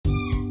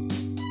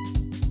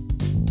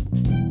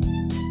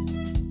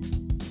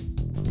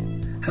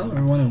Hello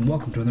everyone and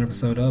welcome to another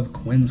episode of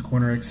Quinn's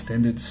Corner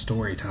Extended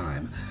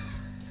Storytime.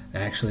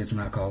 Actually, it's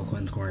not called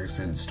Quinn's Corner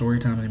Extended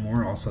Storytime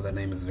anymore. Also, that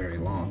name is very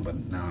long,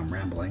 but now I'm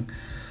rambling.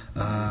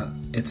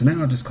 It's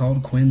now just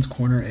called Quinn's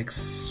Corner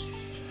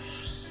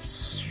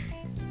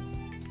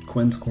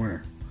Quinn's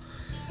Corner.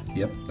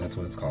 Yep, that's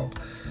what it's called.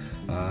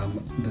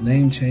 The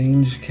name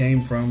change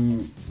came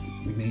from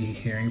me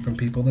hearing from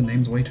people the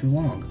name's way too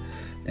long.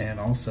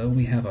 And also,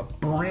 we have a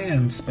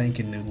brand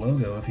spanking new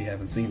logo, if you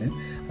haven't seen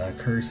it,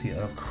 courtesy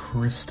of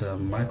Krista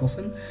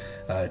Michelson.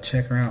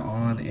 Check her out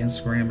on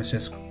Instagram. It's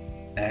just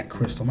at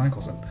Crystal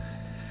Michelson.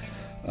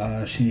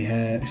 She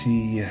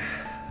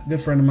good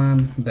friend of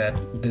mine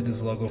that did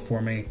this logo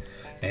for me,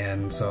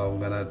 and so I'm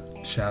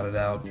gonna shout it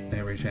out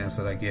every chance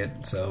that I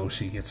get, so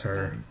she gets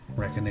her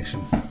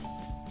recognition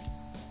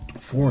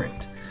for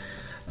it,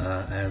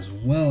 as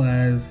well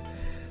as.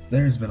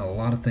 There's been a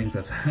lot of things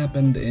that's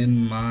happened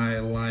in my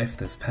life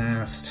this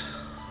past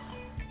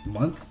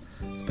month.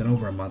 It's been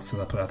over a month since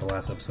I put out the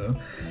last episode,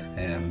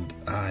 and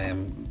I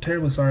am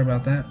terribly sorry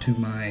about that to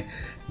my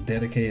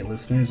dedicated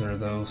listeners or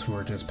those who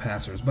are just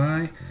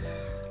passers-by.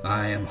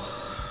 I am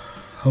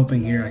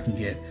hoping here I can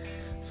get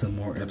some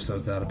more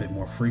episodes out a bit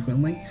more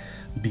frequently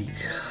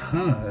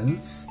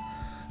because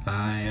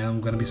I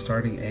am going to be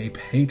starting a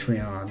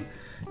Patreon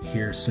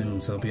here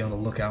soon, so be on the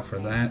lookout for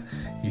that.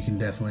 You can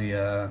definitely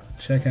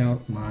check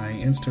out my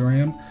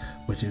Instagram,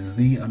 which is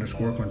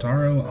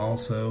 _Quintaro,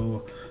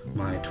 also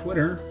my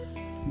Twitter,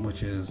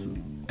 which is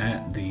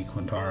at the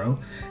Quintaro,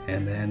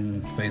 and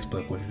then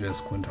Facebook, which is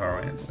just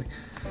Quintaro Ansley,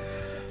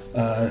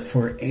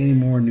 for any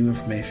more new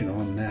information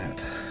on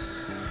that.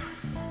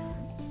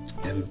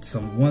 And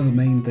one of the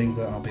main things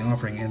that I'll be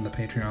offering in the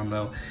Patreon,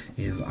 though,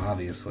 is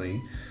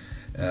obviously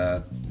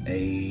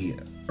a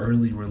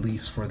early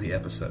release for the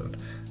episode.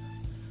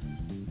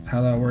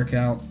 How that'll work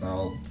out,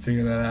 I'll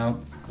figure that out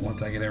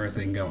once I get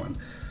everything going.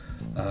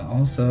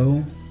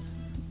 Also,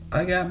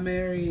 I got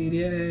married,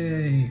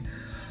 yay!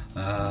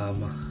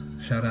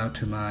 Shout out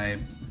to my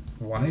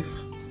wife,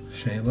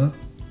 Shayla.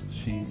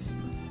 She's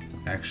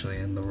actually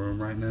in the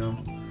room right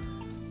now.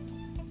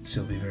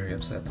 She'll be very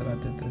upset that I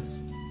did this,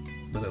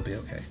 but it'll be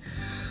okay.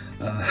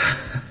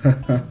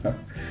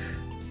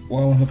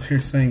 While I'm up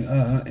here saying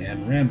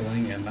and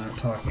rambling and not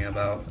talking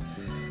about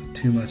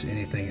too much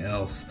anything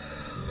else,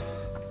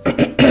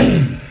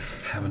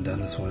 haven't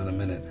done this one in a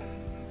minute.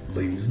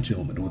 Ladies and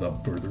gentlemen,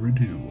 without further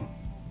ado,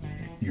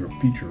 your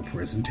feature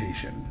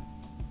presentation,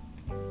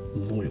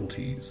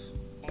 Loyalties,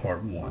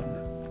 Part 1.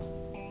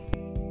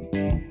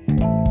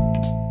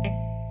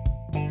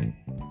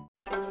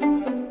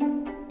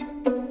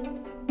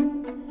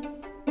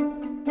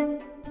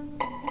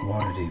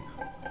 Waterdeep,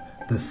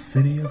 the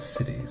city of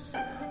cities,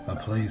 a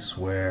place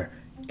where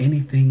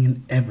anything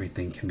and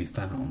everything can be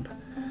found.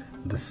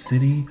 The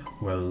city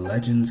where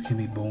legends can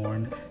be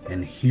born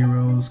and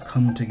heroes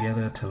come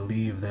together to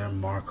leave their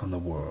mark on the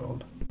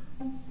world.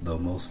 Though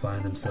most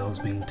find themselves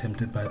being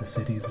tempted by the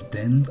city's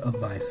den of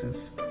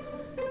vices,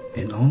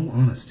 in all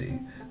honesty,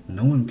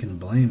 no one can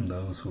blame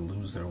those who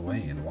lose their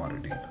way in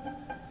Waterdeep.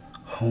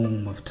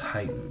 Home of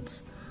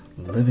titans,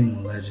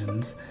 living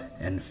legends,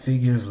 and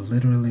figures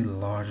literally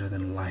larger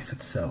than life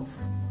itself.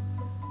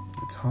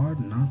 It's hard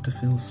not to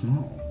feel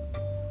small.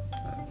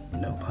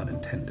 No pun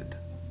intended.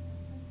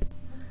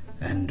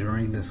 And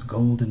during this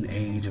golden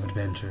age of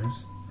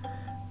adventures,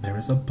 there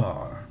is a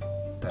bar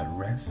that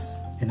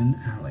rests in an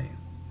alley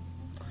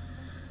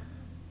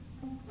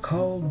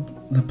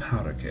called the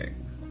Powder Keg.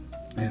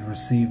 It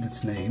received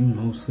its name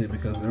mostly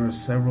because there are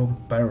several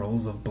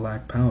barrels of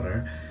black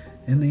powder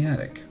in the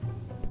attic.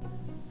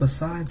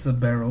 Besides the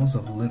barrels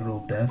of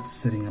literal death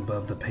sitting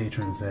above the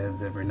patrons'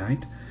 heads every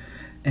night,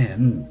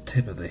 and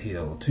tip of the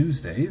heel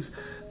Tuesdays,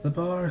 the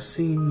bar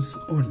seems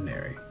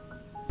ordinary.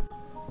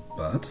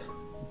 But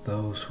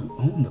those who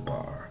own the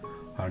bar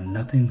are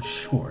nothing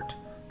short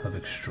of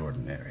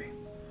extraordinary.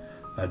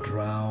 A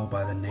drow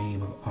by the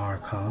name of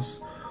Arcos,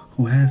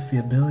 who has the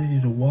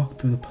ability to walk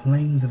through the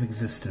planes of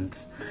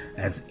existence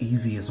as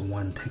easy as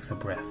one takes a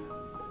breath.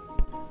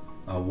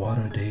 A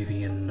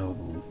Waterdavian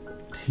noble,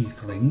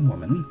 tiefling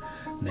woman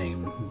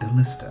named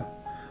Delista,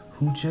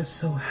 who just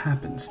so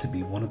happens to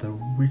be one of the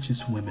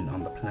richest women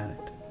on the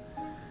planet.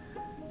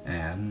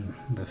 And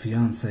the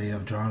fiancé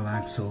of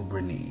Jarlaxle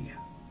Brene.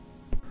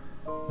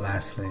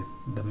 Lastly,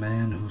 the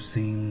man who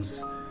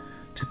seems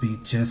to be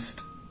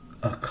just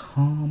a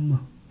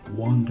calm,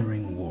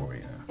 wandering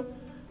warrior,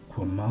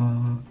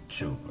 Quamar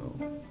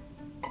Jobo.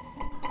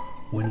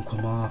 When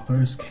Quamar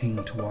first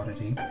came to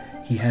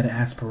Waterdeep, he had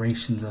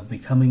aspirations of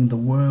becoming the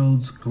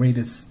world's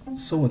greatest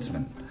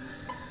swordsman.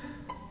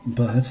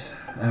 But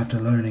after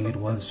learning it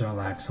was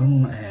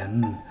Jarlaxle,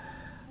 and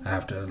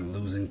after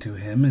losing to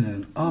him in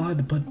an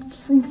odd but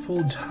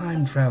fruitful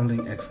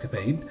time-traveling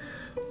escapade,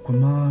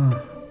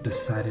 Quamar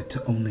decided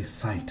to only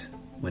fight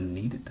when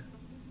needed.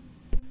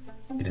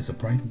 It is a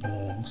bright,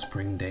 warm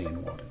spring day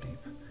in Waterdeep,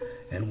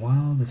 and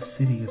while the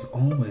city is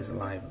always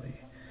lively,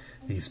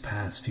 these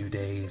past few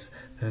days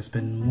there's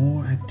been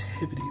more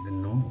activity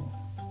than normal.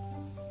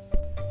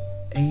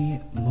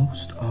 A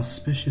most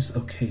auspicious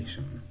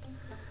occasion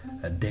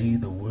a day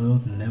the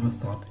world never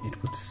thought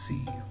it would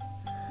see,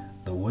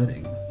 the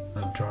wedding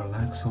of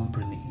Jarlaxle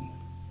Bruni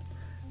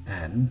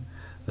and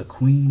the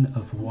Queen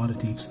of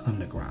Waterdeep's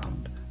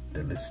underground,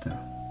 Delista,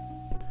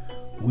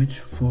 which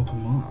for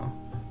Kumar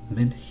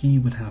meant he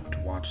would have to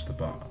watch the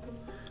bar,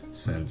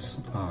 since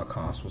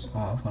Arcos was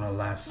off on a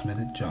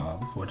last-minute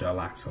job for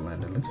Jarlaxle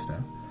and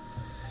Delista,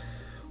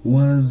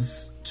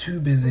 was too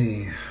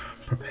busy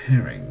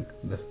preparing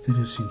the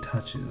finishing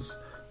touches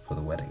for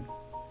the wedding.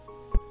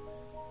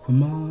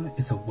 Kumar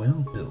is a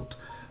well-built,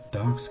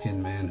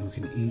 dark-skinned man who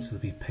can easily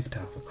be picked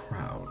out of a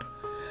crowd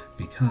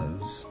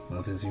because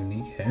of his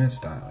unique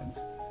hairstylings.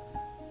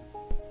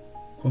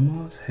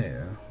 Kumar's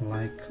hair,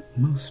 like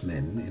most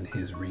men in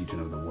his region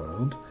of the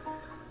world,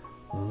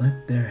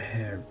 let their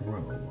hair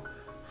grow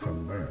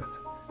from birth,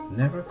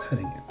 never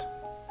cutting it.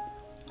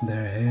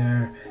 Their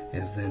hair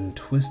is then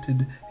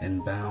twisted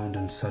and bound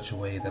in such a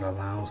way that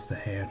allows the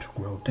hair to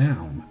grow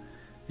down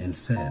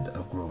instead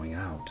of growing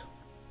out.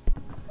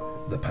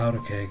 The powder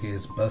keg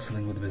is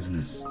bustling with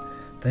business,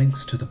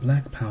 thanks to the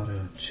black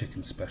powder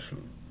chicken special.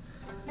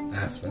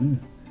 Aflin,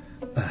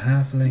 a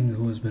halfling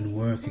who has been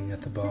working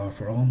at the bar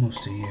for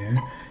almost a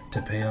year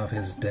to pay off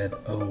his debt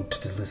owed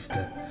to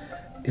Delista,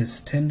 is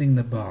tending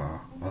the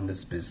bar on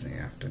this busy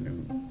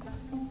afternoon.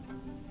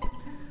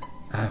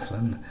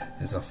 Aflin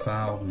is a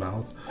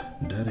foul-mouthed,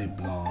 dirty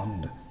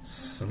blonde,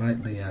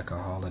 slightly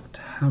alcoholic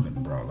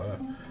tavern brawler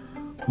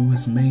who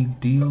has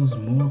made deals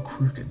more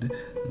crooked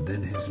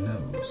than his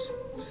nose.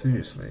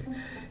 Seriously,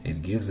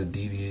 it gives a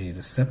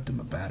deviated septum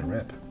a bad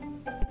rep.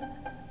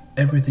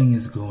 Everything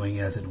is going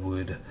as it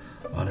would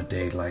on a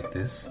day like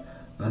this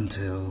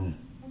until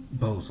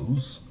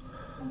Bozels,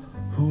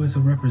 who is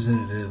a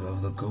representative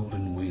of the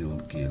Golden Wheel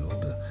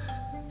Guild,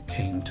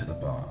 came to the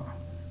bar.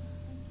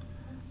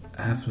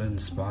 Aflin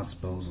spots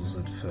Bozels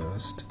at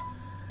first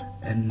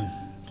and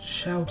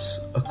shouts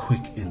a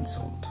quick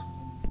insult.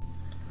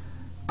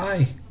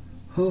 "Aye,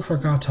 who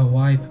forgot to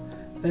wipe?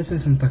 This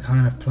isn't the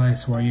kind of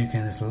place where you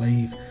can just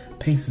leave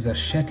pieces of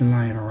shit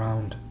lying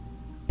around."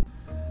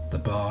 The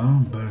bar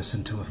bursts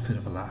into a fit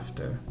of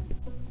laughter.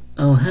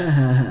 "Oh, ha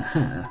ha ha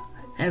ha.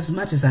 As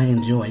much as I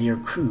enjoy your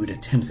crude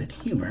attempts at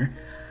humor,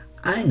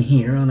 I'm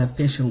here on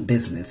official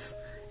business,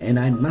 and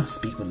I must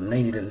speak with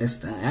Lady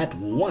Delista at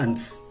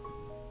once."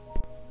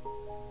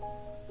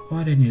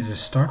 "Why didn't you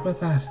just start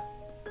with that?"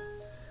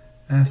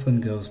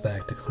 Aflin goes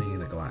back to cleaning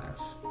the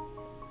glass.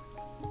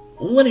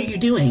 "What are you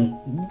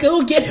doing?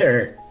 Go get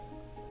her!"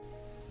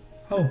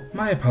 "Oh,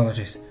 my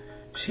apologies.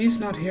 She's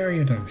not here,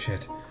 you dumb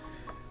shit.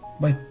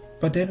 But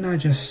didn't I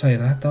just say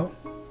that, though?"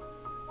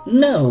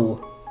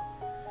 "No."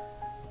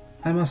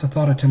 "I must have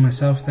thought it to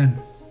myself then."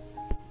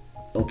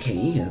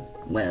 "Okay,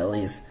 well,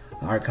 is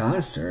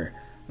Arcos or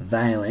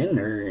Violin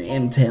or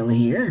Imtel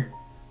here?"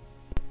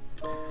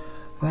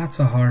 "That's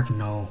a hard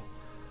no.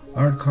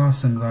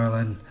 Arcos and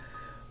Violin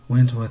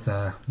went with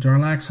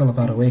Jarlaxle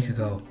about a week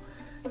ago,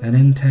 and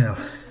Intel.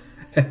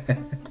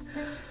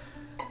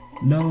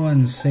 No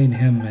one's seen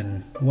him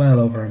in well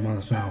over a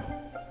month now."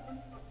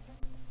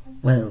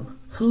 "Well,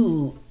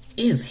 who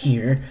is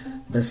here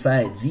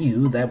besides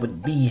you that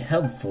would be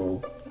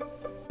helpful?"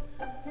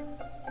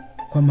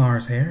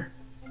 "Kumar's here.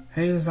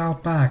 He's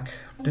out back,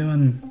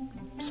 doing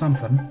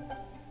something."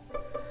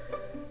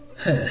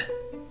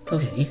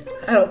 Okay,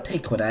 I'll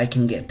take what I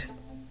can get."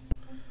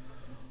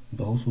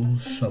 Bozels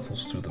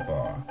shuffles through the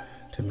bar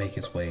to make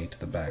his way to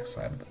the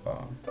backside of the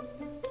bar.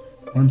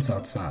 Once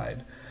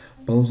outside,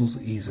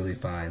 Bozels easily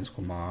finds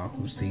Kumar,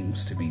 who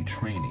seems to be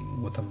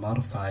training with a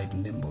modified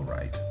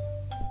Nimblewright.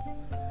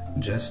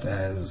 Just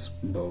as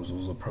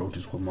Bozels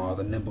approaches Kumar,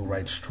 the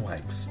Nimblewright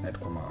strikes at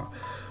Kumar,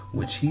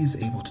 which he's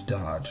able to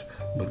dodge,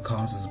 but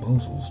causes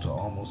Bozels to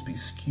almost be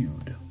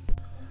skewed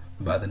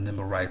by the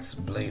Nimblewright's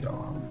blade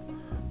arm.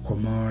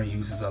 Kumar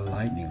uses a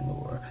lightning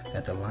lure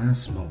at the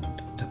last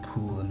moment to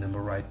pull the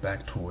Nimblewright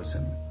back towards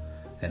him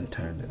and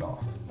turn it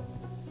off.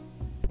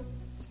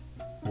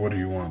 "What do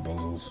you want,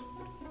 Bozels?"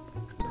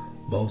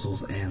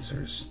 Bozels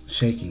answers,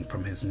 shaking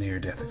from his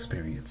near-death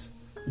experience.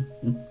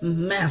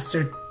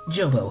 "Master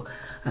Jobo,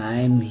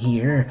 I'm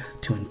here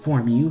to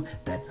inform you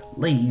that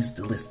Lady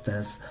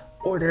Delista's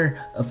order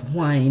of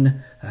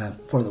wine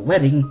for the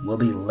wedding will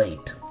be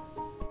late."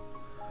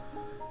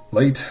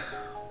 "Late?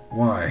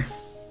 Why?"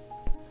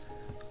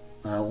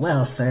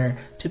 Well, sir,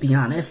 to be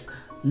honest,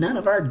 none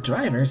of our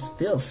drivers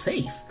feel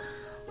safe.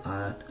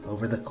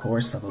 Over the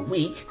course of a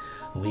week,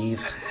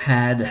 we've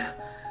had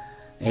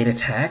 8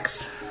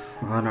 attacks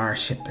on our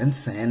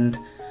shipments, and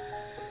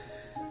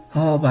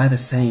all by the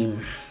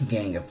same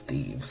gang of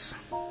thieves."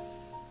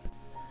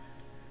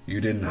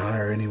 "You didn't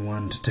hire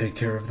anyone to take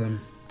care of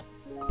them?"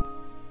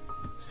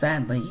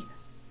 "Sadly,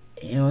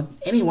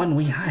 anyone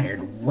we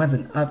hired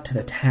wasn't up to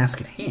the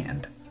task at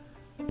hand."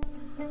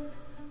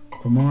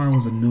 Kumar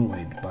was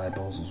annoyed by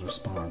Bozels'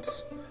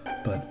 response,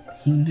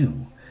 but he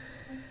knew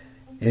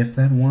if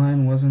that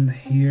wine wasn't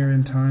here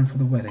in time for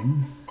the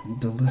wedding,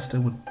 Delista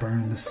would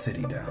burn the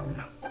city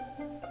down.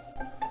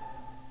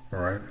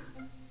 "Alright,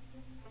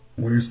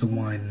 where's the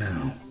wine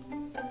now?"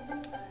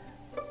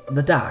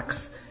 "The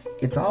docks.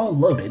 It's all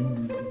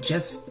loaded,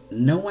 just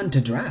no one to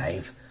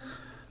drive.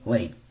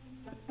 Wait,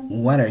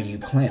 what are you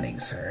planning,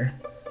 sir?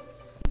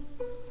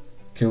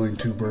 Killing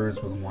two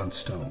birds with one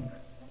stone.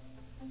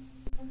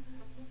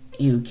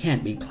 You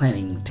can't be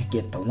planning to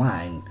get the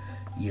wine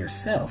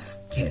yourself,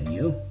 can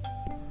you?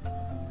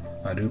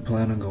 I do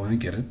plan on going to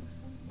get it,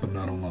 but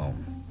not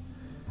alone.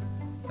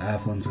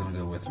 Aflin's gonna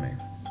go with me.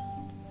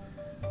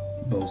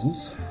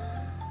 Bozels,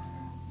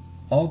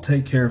 I'll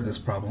take care of this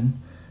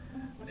problem,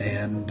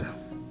 and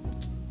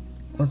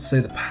let's say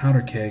the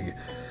powder keg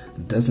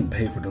doesn't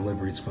pay for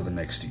deliveries for the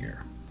next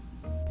year.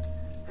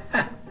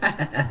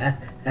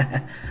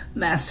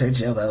 Master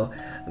Jobo,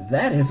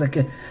 that is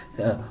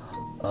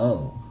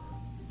oh,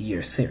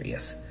 you're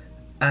serious.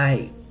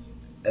 I,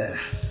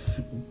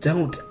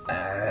 don't,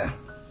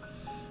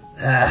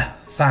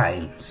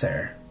 fine,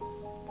 sir.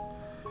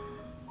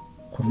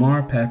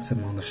 Quamar pats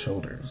him on the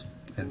shoulders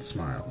and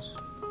smiles.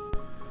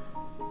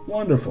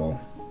 Wonderful.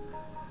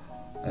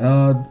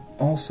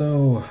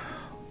 Also,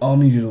 I'll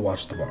need you to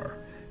watch the bar.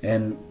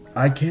 And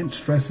I can't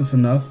stress this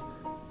enough.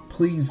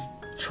 Please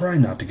try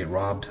not to get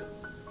robbed.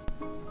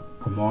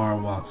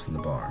 Quamar walks in the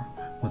bar,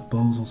 with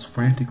Bozels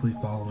frantically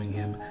following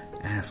him,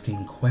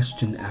 asking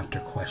question after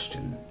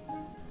question.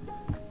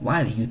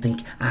 Why do you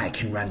think I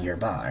can run your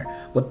bar?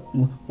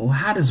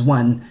 How does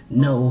one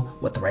know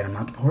what the right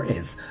amount to pour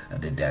is?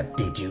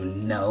 Did you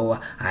know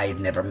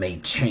I've never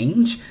made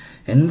change?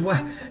 And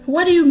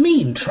what do you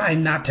mean, try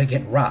not to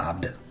get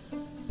robbed?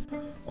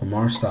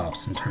 Quamar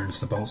stops and turns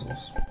to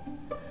Bozels.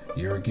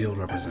 You're a guild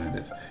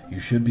representative. You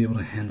should be able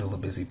to handle a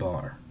busy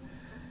bar.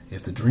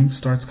 If the drink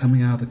starts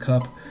coming out of the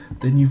cup,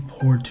 then you've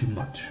poured too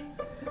much.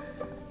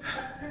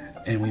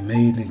 And we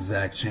made an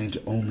exact change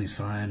only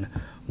sign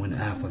when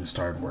Aflin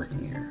started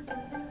working here.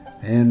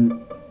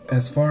 And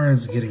as far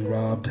as getting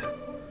robbed,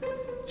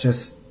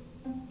 just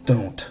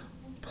don't,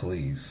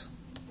 please.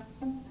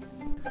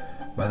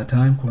 By the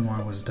time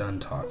Quamar was done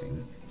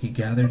talking, he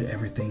gathered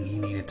everything he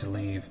needed to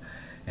leave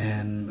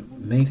and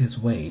made his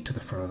way to the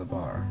front of the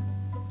bar.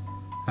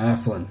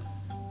 Aflin,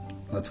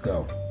 let's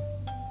go.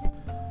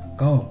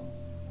 Go.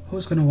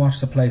 Who's gonna watch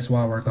the place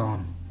while we're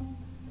gone?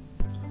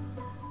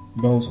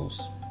 Bozels.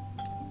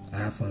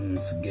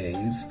 Aflin's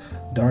gaze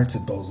darts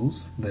at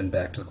Bozels, then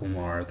back to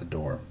Quamar at the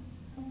door.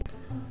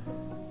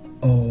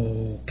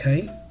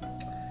 Okay.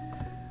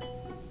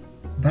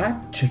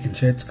 That chicken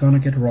shit's gonna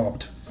get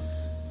robbed.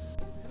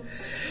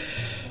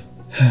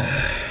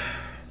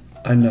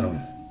 I know,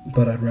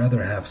 but I'd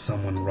rather have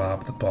someone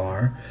rob the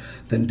bar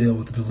than deal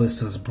with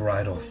Delissa's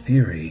bridal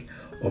fury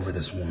over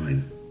this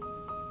wine.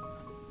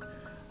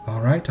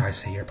 Alright, I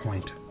see your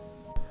point.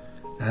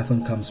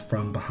 Aflin comes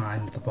from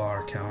behind the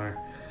bar counter,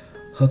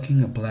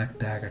 hooking a black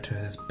dagger to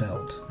his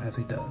belt as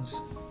he does.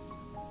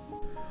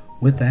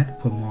 With that,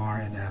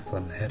 Quamar and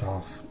Aflin head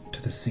off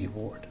to the Sea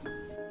Ward.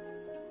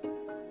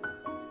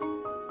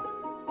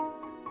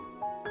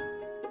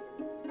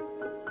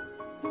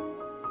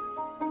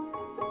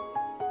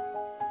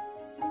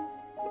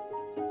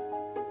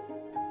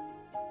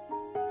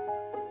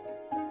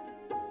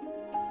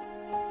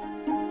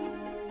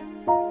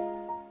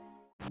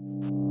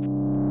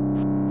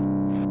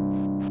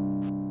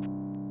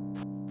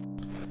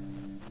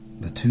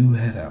 The two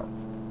head out,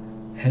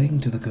 heading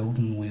to the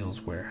Golden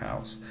Wheels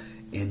warehouse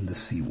in the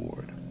Sea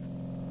Ward.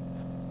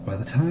 By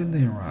the time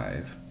they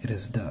arrive, it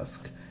is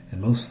dusk,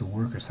 and most of the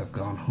workers have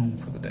gone home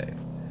for the day.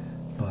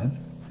 But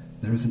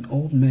there is an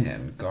old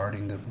man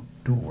guarding the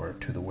door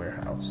to the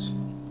warehouse.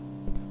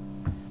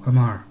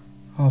 Quamar,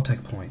 I'll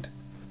take point.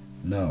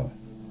 No,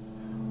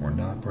 we're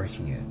not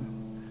breaking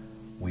in.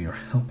 We are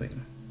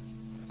helping.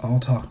 I'll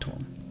talk to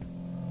him.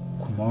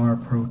 Quamar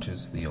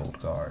approaches the old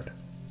guard.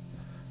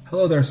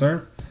 Hello there,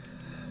 sir.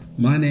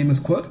 My name is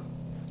Quut.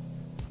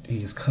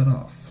 He is cut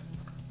off.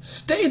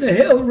 Stay the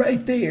hell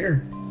right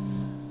there.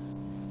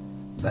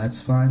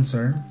 That's fine,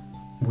 sir.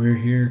 We're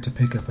here to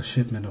pick up a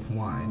shipment of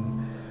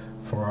wine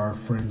for our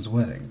friend's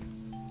wedding.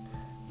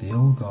 The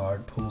old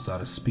guard pulls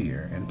out a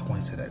spear and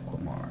points it at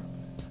Quamar.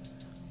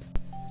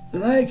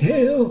 Like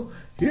hell,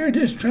 you're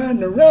just trying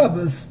to rob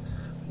us.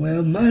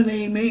 Well, my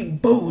name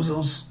ain't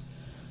Bozels.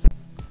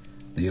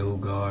 The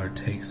old guard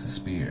takes the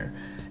spear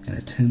and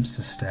attempts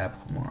to stab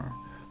Quamar,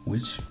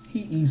 which he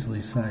easily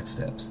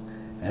sidesteps.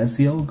 As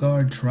the old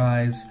guard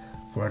tries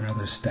for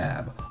another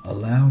stab, a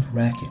loud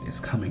racket is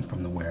coming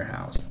from the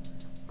warehouse,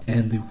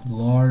 and the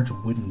large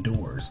wooden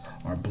doors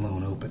are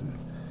blown open.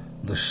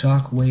 The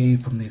shock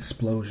wave from the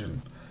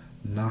explosion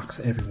knocks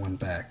everyone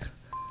back.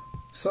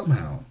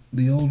 Somehow,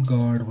 the old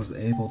guard was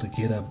able to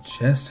get up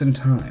just in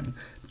time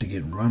to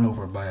get run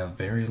over by a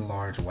very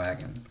large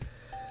wagon.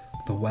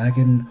 The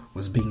wagon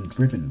was being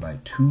driven by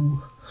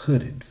two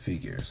hooded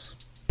figures.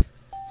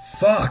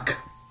 Fuck!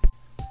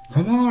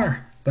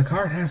 Quamar, the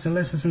cart has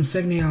Delissa's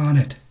insignia on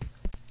it.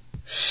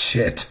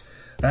 Shit!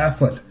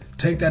 Aflin,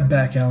 take that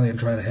back alley and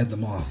try to head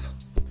them off.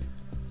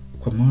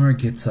 Quamar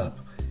gets up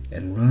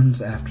and runs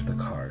after the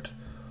cart.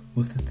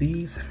 With the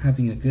thieves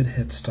having a good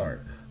head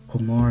start,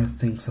 Quamar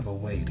thinks of a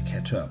way to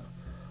catch up.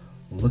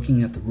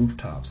 Looking at the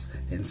rooftops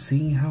and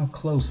seeing how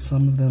close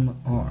some of them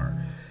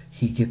are,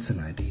 he gets an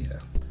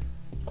idea.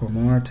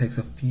 Quamar takes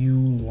a few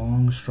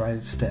long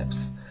strided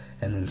steps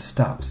and then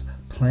stops,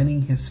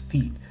 planting his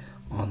feet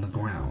on the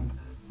ground.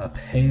 A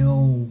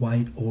pale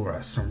white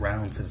aura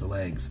surrounds his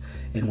legs,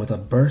 and with a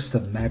burst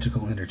of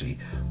magical energy,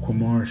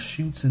 Quamar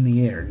shoots in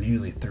the air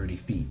nearly 30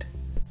 feet.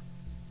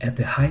 At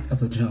the height of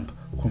the jump,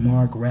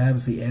 Quamar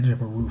grabs the edge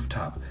of a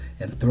rooftop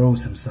and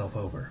throws himself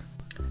over.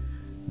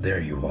 There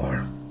you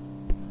are.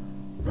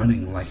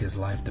 Running like his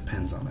life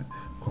depends on it,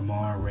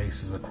 Quamar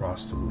races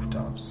across the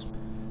rooftops.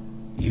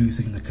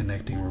 Using the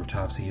connecting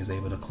rooftops, he is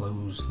able to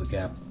close the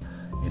gap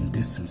in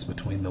distance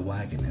between the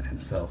wagon and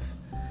himself.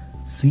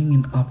 Seeing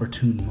an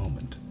opportune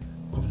moment,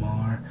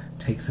 Quamar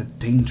takes a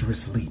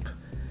dangerous leap,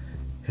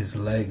 his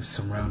legs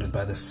surrounded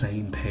by the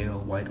same pale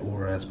white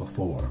aura as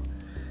before.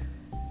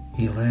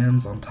 He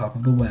lands on top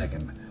of the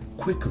wagon,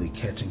 quickly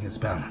catching his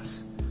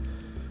balance.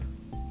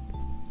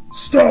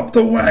 Stop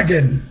the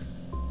wagon!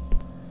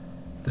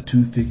 The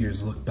two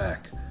figures look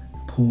back,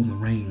 pull the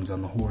reins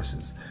on the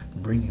horses,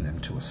 bringing them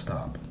to a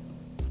stop.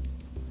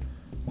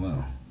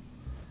 Well,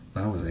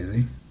 that was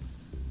easy.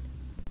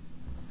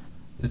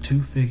 The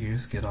two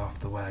figures get off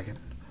the wagon.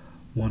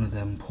 One of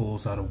them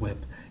pulls out a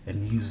whip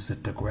and uses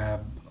it to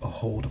grab a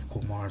hold of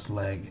Quamar's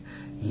leg,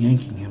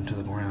 yanking him to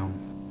the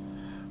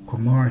ground.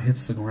 Quamar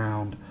hits the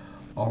ground.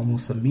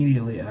 Almost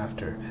immediately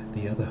after,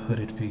 the other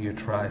hooded figure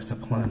tries to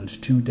plunge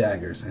 2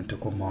 daggers into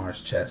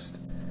Quamar's chest.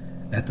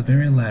 At the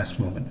very last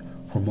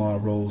moment,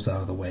 Quamar rolls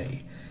out of the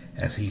way,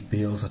 as he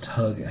feels a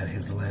tug at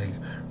his leg,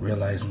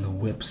 realizing the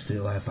whip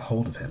still has a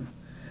hold of him.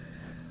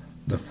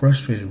 The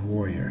frustrated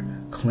warrior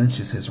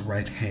clenches his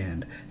right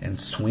hand and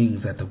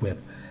swings at the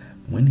whip.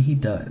 When he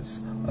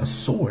does, a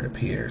sword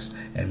appears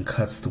and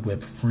cuts the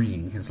whip,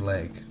 freeing his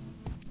leg.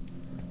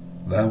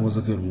 That was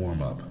a good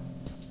warm-up.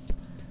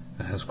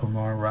 As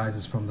Quamar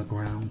rises from the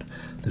ground,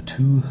 the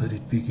two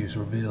hooded figures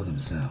reveal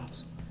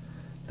themselves.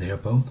 They are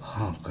both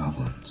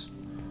hobgoblins.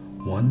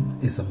 One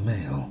is a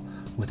male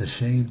with a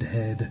shaved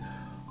head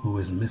who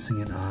is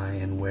missing an eye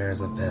and wears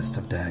a vest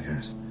of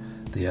daggers.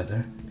 The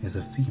other is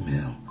a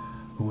female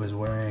who is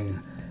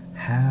wearing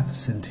half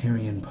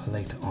centurion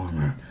plate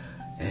armor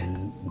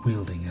and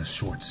wielding a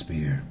short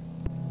spear.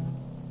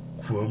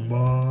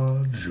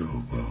 Quamar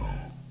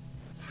Jobo.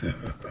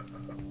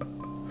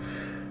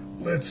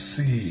 Let's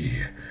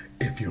see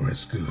if you're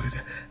as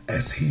good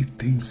as he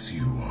thinks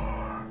you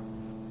are.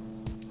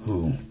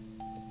 Who?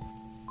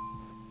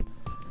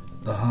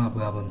 The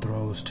hobgoblin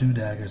throws 2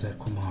 daggers at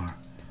Quamar,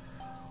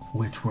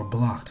 which were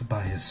blocked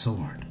by his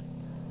sword.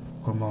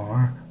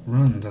 Quamar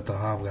runs at the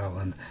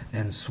hobgoblin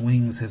and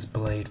swings his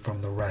blade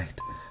from the right.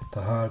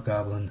 The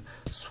hobgoblin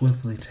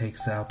swiftly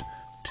takes out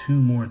 2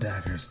 more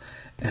daggers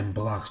and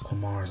blocks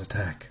Quamar's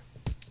attack.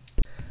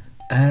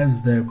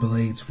 As their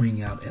blades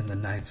ring out in the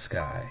night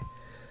sky,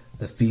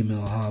 the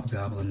female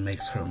hobgoblin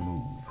makes her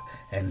move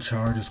and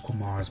charges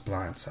Quamar's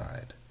blind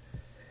side.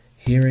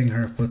 Hearing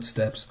her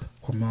footsteps,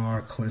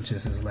 Quamar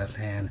clenches his left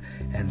hand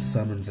and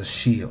summons a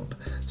shield,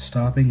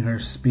 stopping her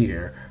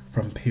spear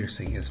from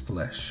piercing his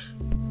flesh.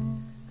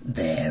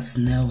 There's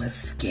no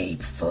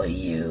escape for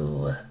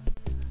you.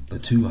 The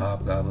 2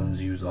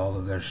 hobgoblins use all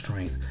of their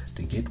strength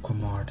to get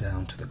Quamar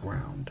down to the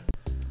ground,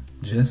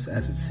 just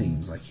as it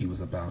seems like he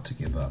was about to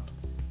give up.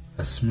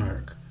 A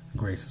smirk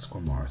graces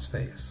Quamar's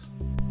face.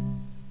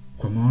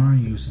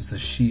 Quamar uses the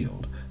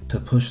shield to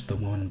push the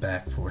woman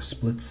back for a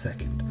split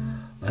second,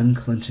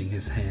 unclenching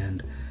his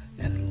hand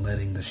and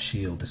letting the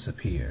shield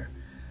disappear.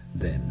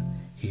 Then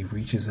he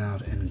reaches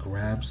out and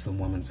grabs the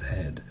woman's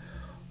head.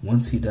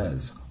 Once he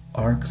does,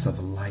 arcs of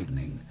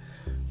lightning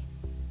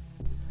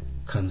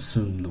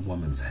consume the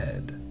woman's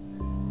head.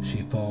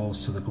 She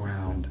falls to the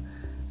ground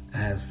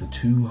as the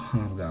 2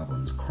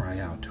 hobgoblins cry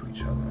out to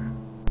each other.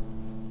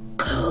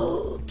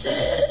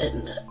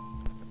 Golden!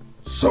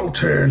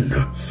 Sultan!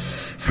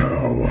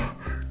 How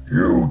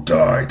you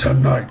die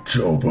tonight,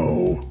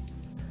 Jobo!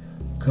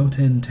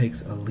 Khoten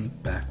takes a leap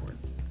backward.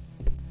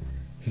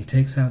 He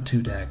takes out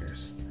 2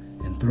 daggers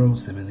and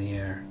throws them in the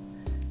air.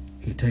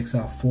 He takes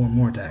out 4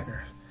 more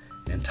daggers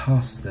and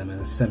tosses them in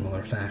a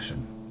similar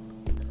fashion.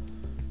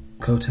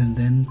 Khoten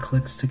then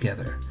clicks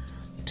together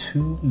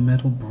 2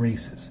 metal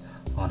braces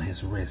on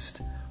his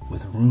wrist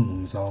with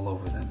runes all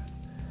over them.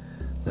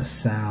 The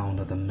sound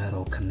of the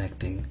metal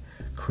connecting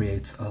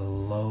creates a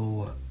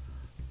low,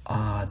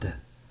 odd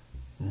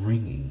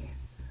ringing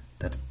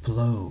that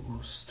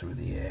flows through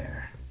the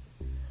air.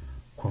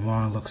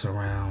 Quamar looks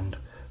around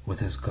with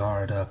his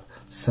guard up,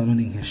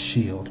 summoning his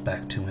shield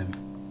back to him.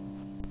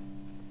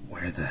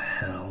 Where the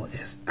hell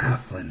is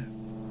Aflin?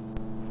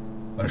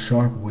 A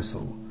sharp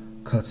whistle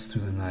cuts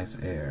through the night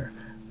air,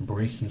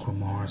 breaking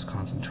Quamar's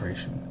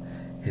concentration.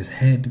 His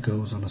head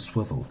goes on a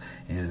swivel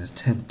in an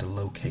attempt to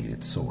locate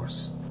its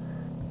source.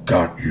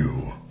 Got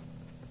you!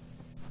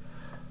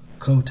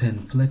 Khoten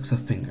flicks a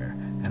finger,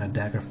 and a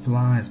dagger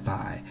flies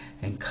by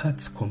and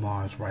cuts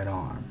Quamar's right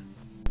arm.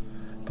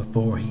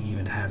 Before he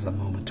even has a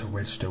moment to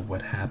register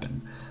what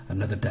happened,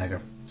 another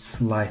dagger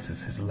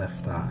slices his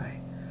left thigh.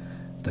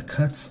 The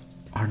cuts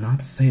are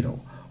not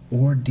fatal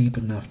or deep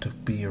enough to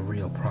be a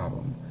real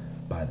problem.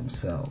 by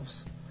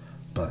themselves.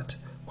 But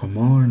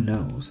Quamar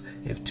knows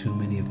if too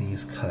many of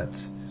these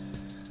cuts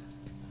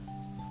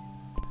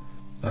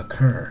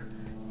occur,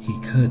 he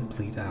could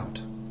bleed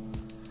out.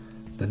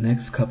 The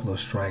next couple of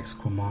strikes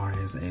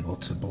Quamar is able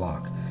to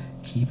block,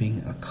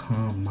 keeping a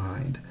calm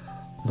mind,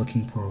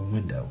 looking for a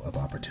window of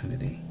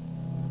opportunity.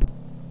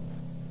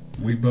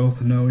 We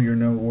both know you're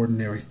no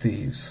ordinary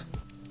thieves.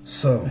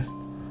 So,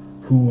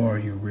 who are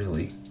you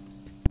really?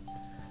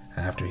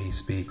 After he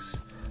speaks,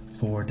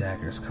 4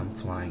 daggers come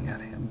flying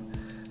at him.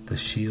 The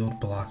shield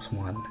blocks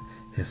one,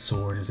 his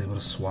sword is able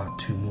to swat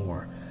 2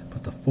 more,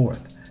 but the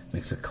 4th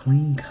makes a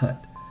clean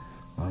cut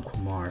on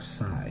Quamar's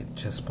side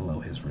just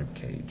below his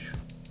ribcage.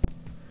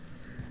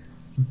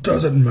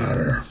 Doesn't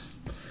matter.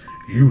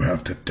 You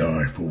have to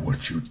die for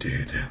what you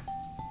did.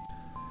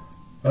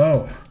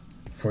 Oh,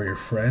 for your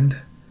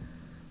friend?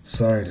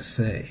 Sorry to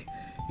say,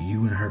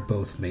 you and her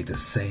both made the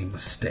same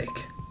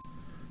mistake.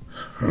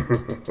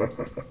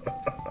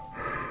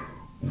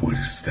 What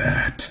is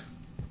that?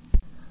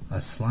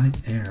 A slight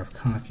air of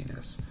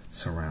cockiness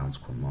surrounds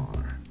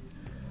Quamar.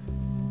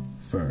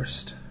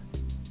 First,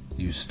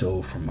 you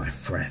stole from my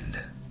friend.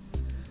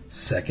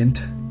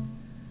 Second,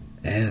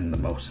 and the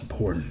most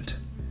important,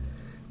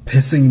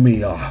 pissing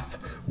me off,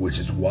 which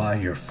is why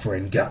your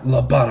friend got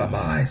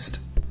lobotomized.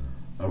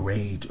 A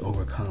rage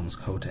overcomes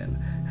Khoten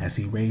as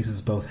he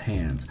raises both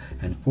hands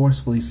and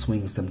forcefully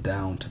swings them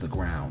down to the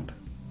ground.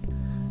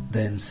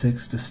 Then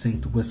 6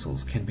 distinct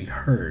whistles can be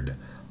heard,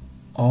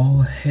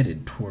 all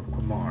headed toward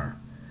Quamar.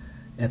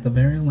 At the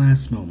very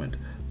last moment,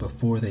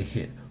 before they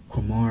hit,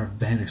 Quamar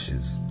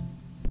vanishes,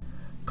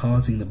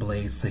 causing the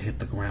blades to hit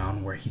the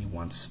ground where he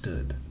once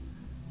stood.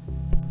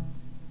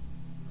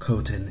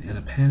 Khoten, in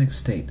a panicked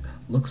state,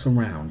 looks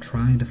around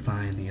trying to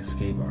find the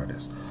escape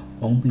artist,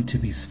 only to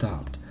be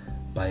stopped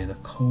by the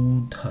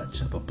cold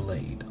touch of a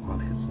blade on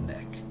his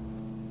neck.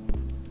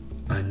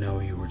 I know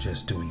you were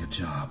just doing a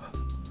job,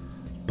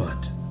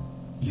 but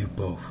you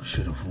both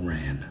should have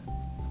ran.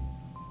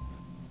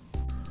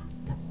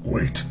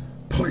 Wait,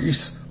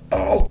 please,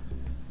 I'll...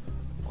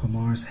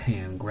 Quamar's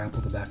hand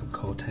grappled the back of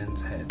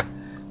Khoten's head,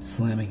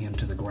 slamming him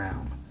to the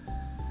ground.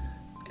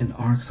 And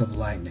arcs of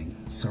lightning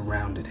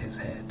surrounded his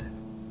head.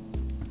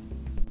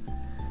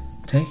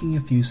 Taking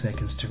a few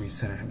seconds to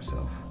recenter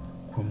himself,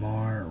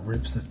 Quamar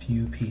rips a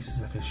few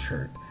pieces of his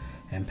shirt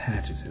and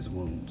patches his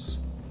wounds.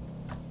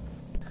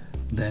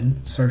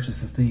 Then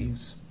searches the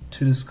thieves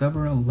to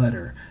discover a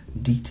letter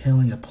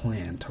detailing a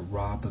plan to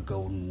rob the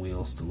Golden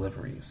Wheel's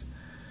deliveries,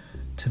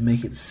 to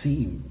make it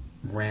seem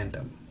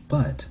random,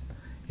 but,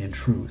 in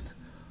truth,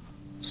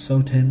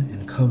 Soten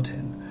and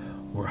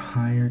Khoten were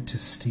hired to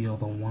steal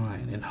the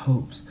wine in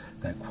hopes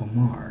that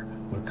Quamar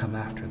would come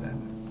after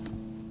them.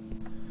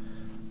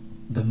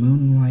 The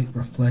moonlight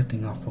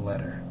reflecting off the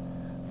letter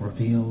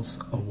reveals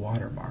a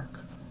watermark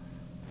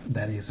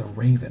that is a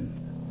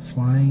raven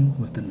flying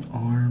with an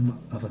arm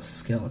of a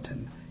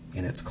skeleton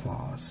in its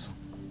claws.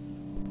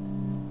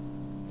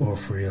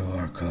 Orfrio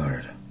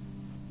Arcard.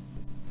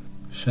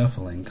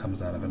 Shuffling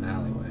comes out of an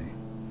alleyway.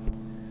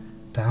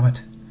 Damn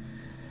it.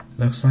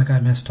 Looks like I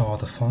missed all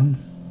the fun.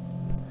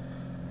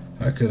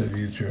 I could have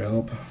used your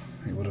help.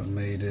 It would have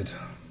made it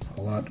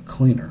a lot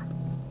Cleaner.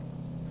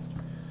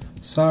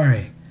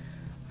 Sorry.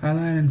 I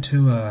ran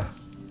into a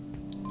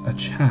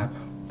chap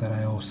that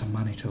I owe some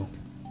money to.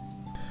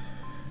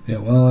 Yeah,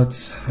 well,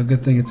 it's a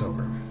good thing it's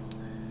over.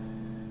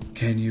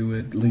 Can you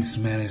at least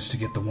manage to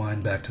get the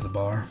wine back to the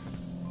bar?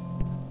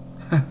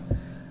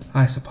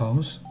 I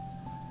suppose.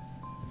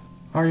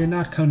 Are you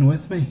not coming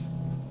with me?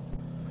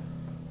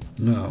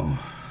 No.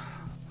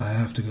 I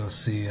have to go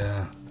see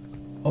a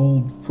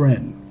old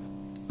friend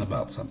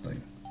about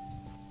something.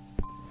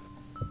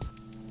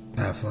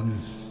 Athlon.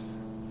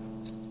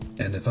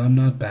 And if I'm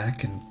not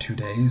back in 2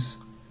 days,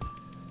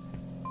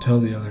 tell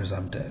the others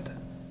I'm dead.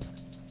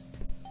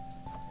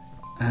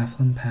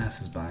 Athlon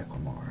passes by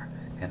Quamar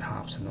and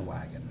hops in the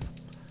wagon.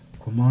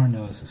 Quamar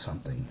notices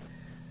something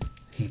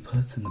he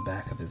puts in the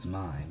back of his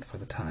mind for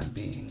the time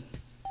being.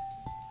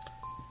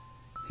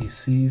 He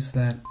sees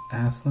that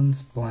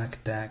Athlon's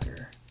black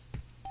dagger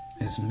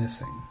is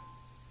missing.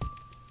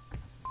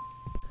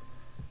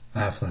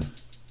 Athlon.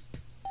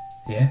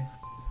 Yeah?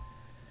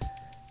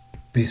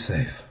 Be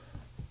safe.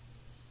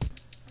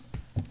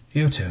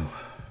 You too.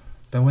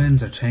 The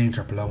winds of change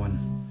are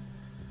blowing,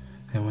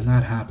 and when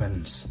that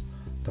happens,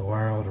 the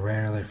world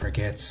rarely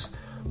forgets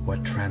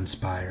what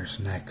transpires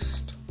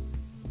next.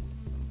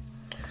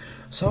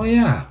 So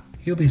yeah,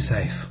 you be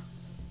safe.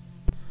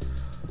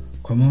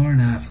 Quamar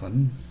and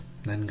Athlon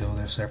then go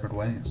their separate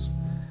ways.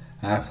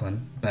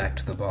 Athlon back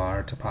to the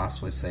bar to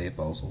possibly save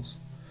Bozels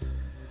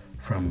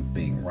from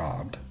being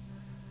robbed,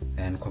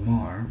 and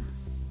Quamar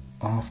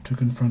off to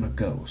confront a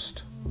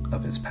ghost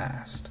of his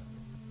past.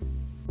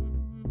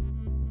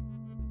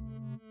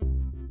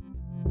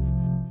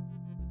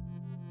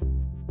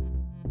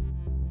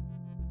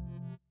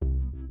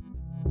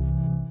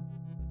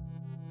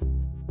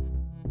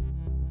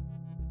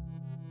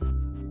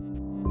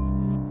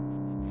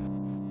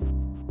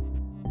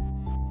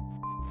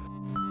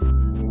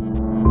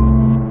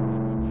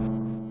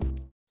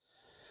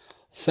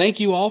 thank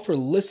you all for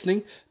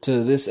listening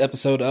to this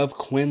episode of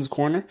Quinn's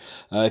Corner.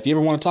 If you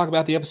ever want to talk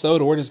about the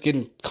episode or just get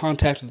in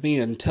contact with me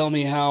and tell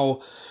me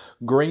how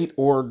great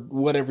or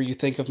whatever you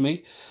think of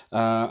me,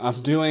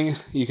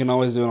 you can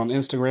always do it on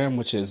Instagram,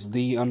 which is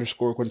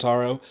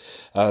 _Quintaro.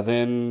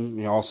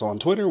 Then also on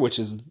Twitter, which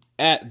is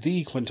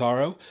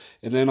 @TheQuintaro.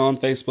 And then on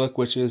Facebook,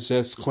 which is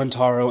just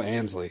Quintaro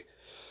Ansley.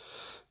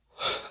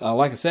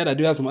 Like I said, I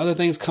do have some other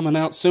things coming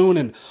out soon,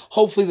 and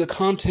hopefully the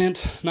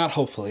content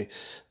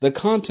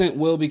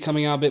will be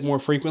coming out a bit more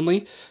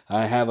frequently.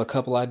 I have a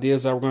couple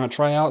ideas that we're going to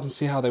try out and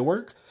see how they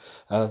work.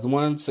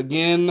 Once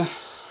again,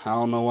 I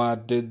don't know why I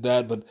did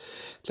that, but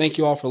thank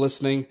you all for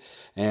listening,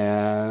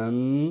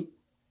 and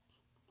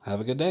have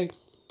a good day.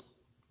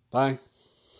 Bye.